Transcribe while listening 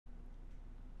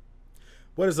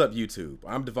What is up, YouTube?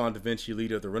 I'm DaVinci,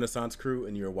 leader of the Renaissance crew,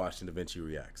 and you're watching DaVinci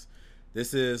Reacts.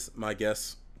 This is my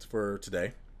guest for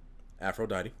today,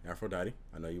 Aphrodite. Aphrodite,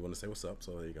 I know you want to say what's up,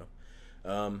 so there you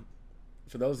go.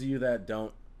 For those of you that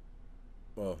don't,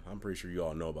 well, I'm pretty sure you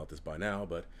all know about this by now,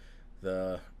 but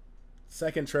the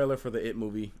second trailer for the It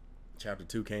movie, Chapter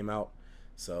 2, came out.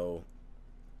 So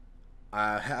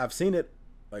I've seen it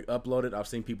like uploaded. I've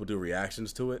seen people do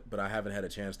reactions to it, but I haven't had a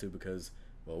chance to because,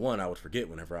 well, one, I would forget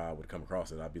whenever I would come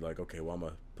across it. I'd be like, okay, well, I'm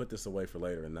going to put this away for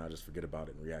later, and then I just forget about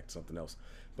it and react to something else.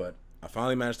 But I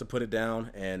finally managed to put it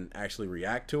down and actually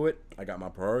react to it. I got my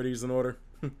priorities in order.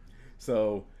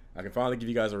 So I can finally give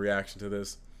you guys a reaction to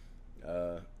this.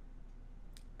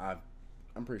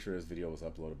 I'm pretty sure this video was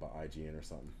uploaded by IGN or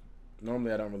something.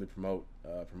 Normally, I don't really promote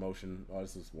promotion. Oh,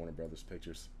 this is Warner Brothers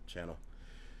Pictures channel.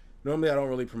 Normally, I don't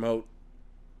really promote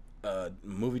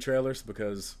movie trailers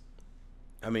because,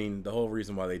 I mean, the whole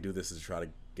reason why they do this is to try to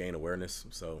gain awareness.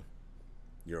 So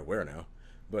you're aware now.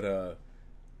 But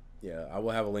yeah, I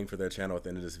will have a link for their channel at the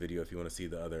end of this video if you want to see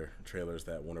the other trailers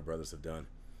that Warner Brothers have done.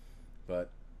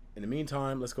 But in the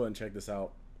meantime, let's go ahead and check this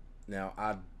out. Now,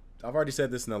 I've already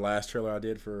said this in the last trailer I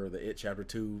did for the It Chapter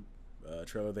 2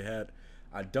 trailer they had.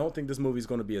 I don't think this movie is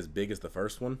going to be as big as the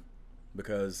first one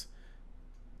because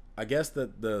I guess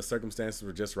that the circumstances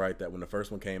were just right that when the first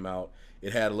one came out,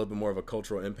 it had a little bit more of a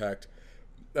cultural impact.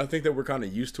 I think that we're kind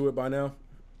of used to it by now,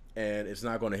 and it's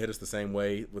not going to hit us the same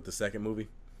way with the second movie.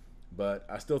 But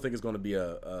I still think it's going to be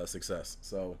a success.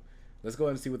 So let's go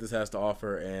ahead and see what this has to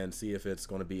offer and see if it's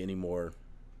going to be any more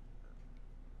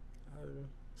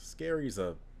scary.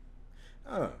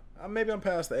 I don't know. Maybe I'm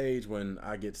past the age when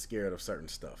I get scared of certain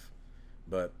stuff.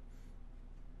 But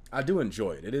I do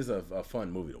enjoy it. It is a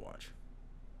fun movie to watch.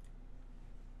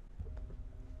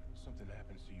 Something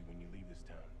happens to you when you leave this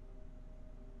town.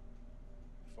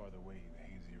 The farther away, the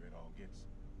hazier it all gets.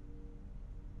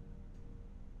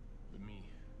 But me,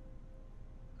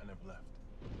 I never left.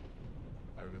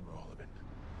 I remember all of it.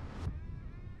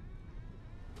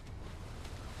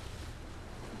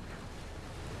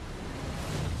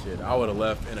 Shit, I would have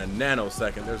left in a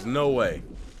nanosecond. There's no way.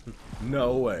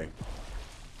 No way.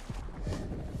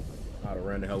 I'd have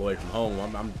ran the hell away from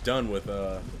home. I'm done with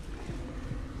the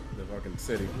fucking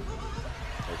city.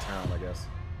 Or town, I guess.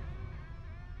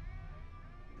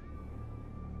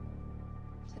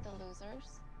 To the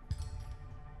losers.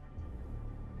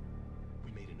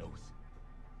 We made an oath.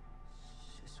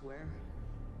 Swear?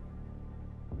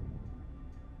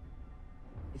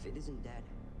 If it isn't dead,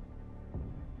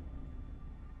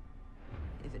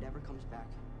 if it ever comes back,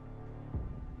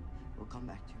 we'll come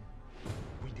back to you.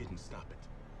 We didn't stop it.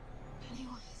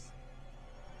 Pennywise.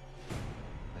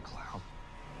 The clown.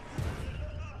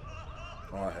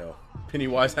 Oh, hell.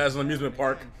 Pennywise has an amusement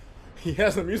park. He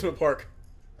has an amusement park.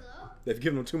 Hello? They've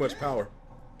given him too much power.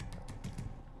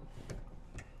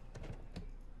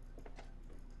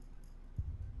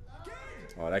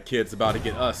 Oh, that kid's about to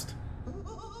get used.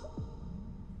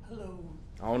 Hello.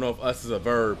 I don't know if us is a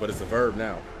verb, but it's a verb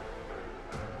now.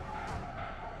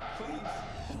 Please.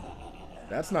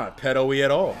 That's not pedo-y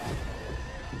at all.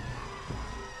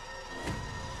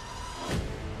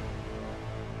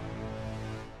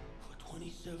 For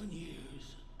 27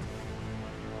 years,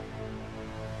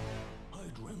 I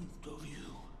dreamt of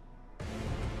you.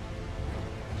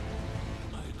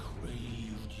 I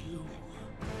craved you.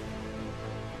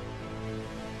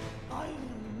 I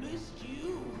missed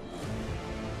you.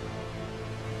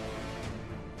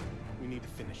 We need to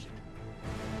finish it.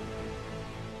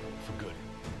 For good.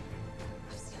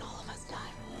 I've seen all of us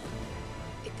die.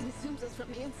 It consumes us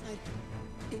from the inside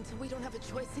until we don't have a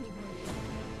choice anymore.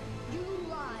 You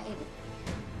lied.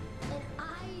 And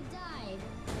I died.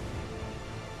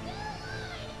 You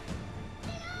lied.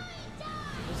 And I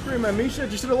died. Scream at me,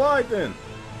 shit, you should have lied then.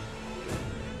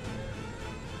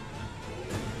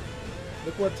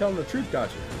 Look what telling the truth got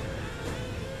you.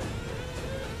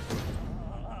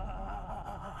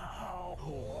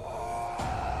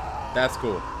 That's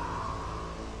cool.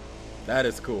 That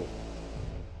is cool.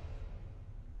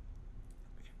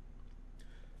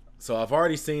 So I've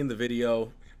already seen the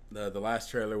video, the last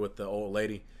trailer with the old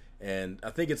lady, and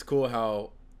I think it's cool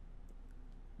how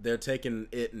they're taking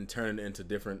it and turning it into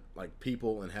different like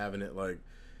people and having it like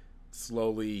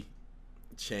slowly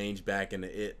change back into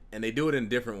it, and they do it in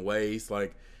different ways.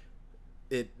 Like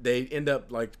they end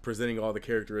up like presenting all the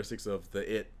characteristics of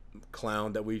the It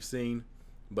clown that we've seen,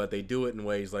 but they do it in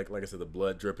ways like I said, the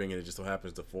blood dripping, and it just so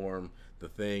happens to form the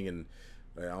thing. And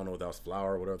I don't know if that was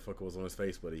flour or whatever the fuck was on his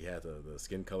face, but he had the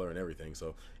skin color and everything.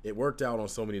 So it worked out on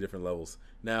so many different levels.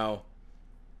 Now,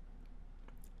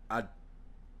 I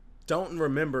don't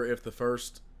remember if the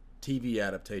first TV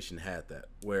adaptation had that,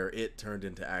 where it turned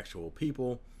into actual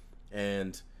people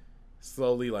and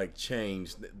slowly like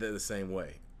changed the same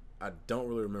way. I don't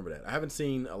really remember that. I haven't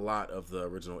seen a lot of the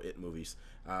original It movies,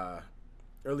 or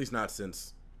at least not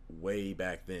since way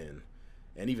back then.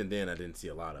 And even then, I didn't see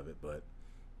a lot of it, but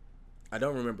I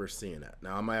don't remember seeing that.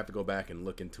 Now, I might have to go back and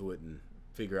look into it and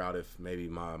figure out if maybe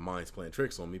my mind's playing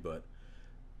tricks on me, but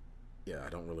yeah, I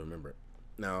don't really remember it.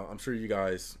 Now, I'm sure you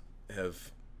guys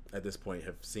have, at this point,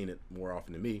 have seen it more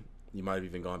often than me. You might have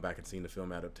even gone back and seen the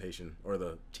film adaptation or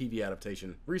the TV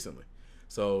adaptation recently.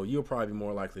 So you'll probably be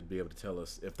more likely to be able to tell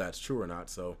us if that's true or not.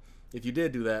 So if you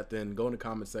did do that, then go in the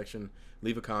comment section,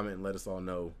 leave a comment, and let us all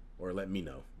know, or let me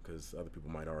know, because other people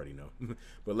might already know.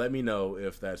 But let me know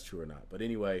if that's true or not. But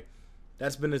anyway,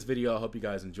 that's been this video. I hope you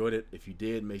guys enjoyed it. If you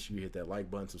did, make sure you hit that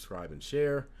like button, subscribe, and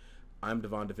share. I'm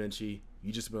DaVinci.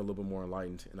 You just been a little bit more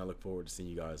enlightened, and I look forward to seeing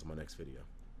you guys in my next video.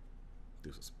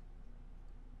 Deuces.